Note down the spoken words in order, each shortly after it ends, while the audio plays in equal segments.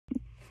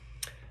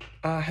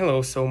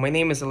Hello, so my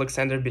name is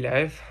Alexander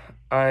Bilayev.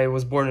 I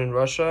was born in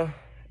Russia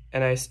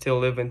and I still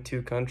live in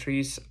two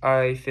countries.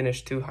 I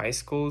finished two high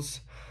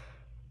schools,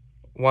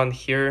 one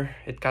here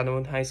at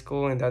Kadamon High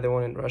School and the other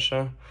one in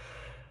Russia.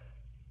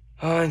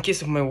 In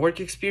case of my work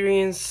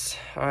experience,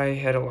 I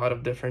had a lot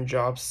of different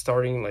jobs,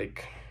 starting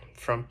like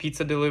from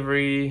pizza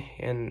delivery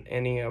and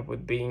ending up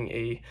with being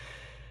a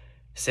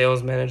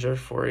sales manager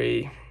for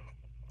a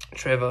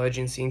travel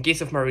agency. In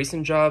case of my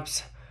recent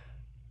jobs,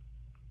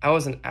 I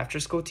was an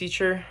after-school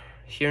teacher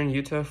here in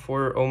Utah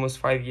for almost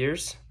 5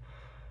 years.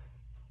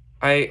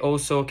 I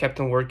also kept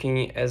on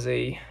working as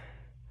a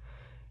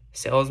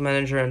sales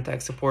manager and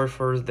tech support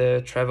for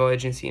the travel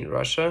agency in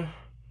Russia.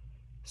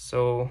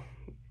 So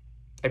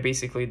I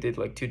basically did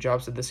like two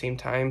jobs at the same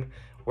time,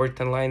 worked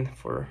online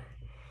for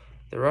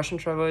the Russian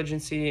travel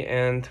agency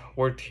and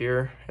worked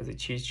here as a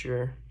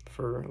teacher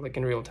for like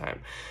in real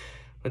time.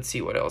 Let's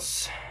see what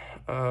else.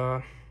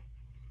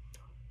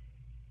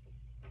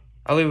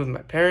 I live with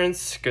my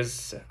parents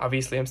because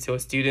obviously I'm still a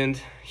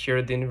student here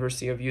at the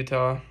University of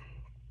Utah.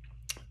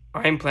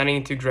 I'm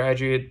planning to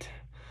graduate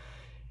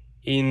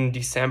in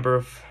December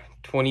of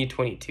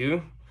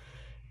 2022,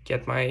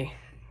 get my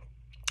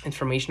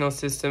informational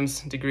systems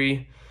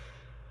degree.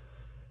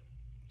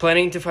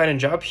 Planning to find a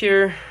job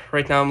here.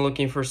 Right now I'm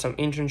looking for some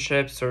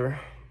internships or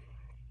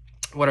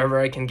whatever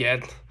I can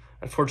get.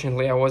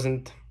 Unfortunately, I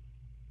wasn't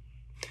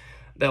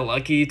that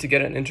lucky to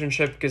get an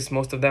internship because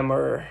most of them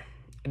are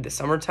in the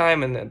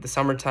summertime, and at the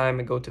summertime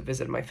I go to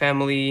visit my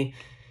family,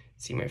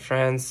 see my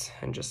friends,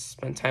 and just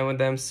spend time with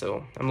them.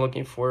 So I'm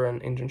looking for an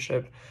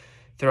internship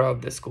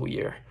throughout the school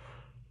year.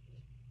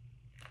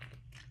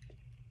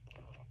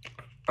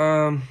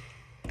 Out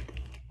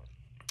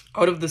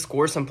of this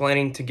course, I'm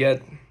planning to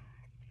get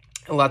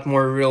a lot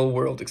more real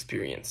world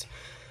experience.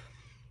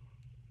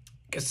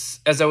 Because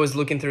as I was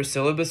looking through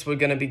syllabus, we're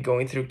gonna be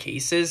going through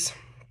cases,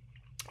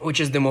 which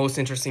is the most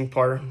interesting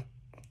part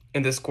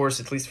in this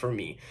course, at least for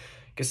me.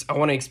 Because I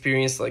want to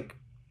experience like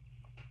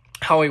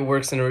how it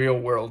works in the real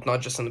world,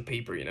 not just on the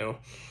paper, you know.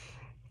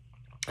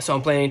 So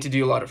I'm planning to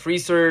do a lot of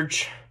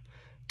research,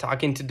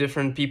 talking to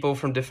different people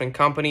from different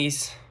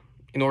companies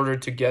in order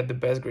to get the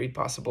best grade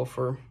possible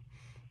for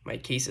my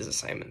cases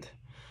assignment.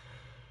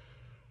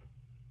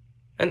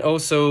 And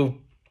also,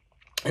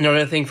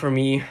 another thing for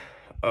me,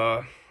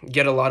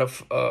 get a lot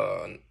of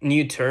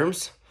new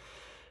terms,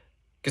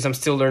 because I'm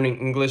still learning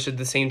English at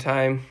the same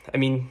time. I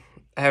mean,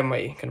 I have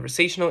my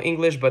conversational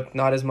English, but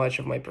not as much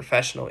of my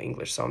professional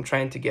English. So I'm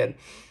trying to get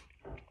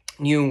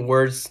new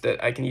words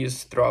that I can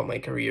use throughout my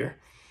career.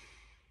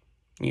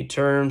 New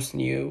terms,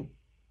 new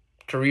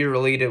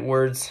career-related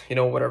words, you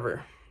know,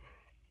 whatever.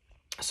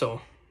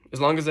 So as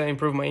long as I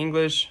improve my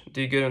English,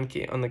 do good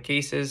on the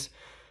cases,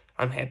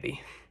 I'm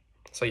happy.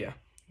 So yeah,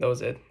 that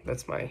was it.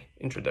 That's my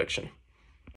introduction.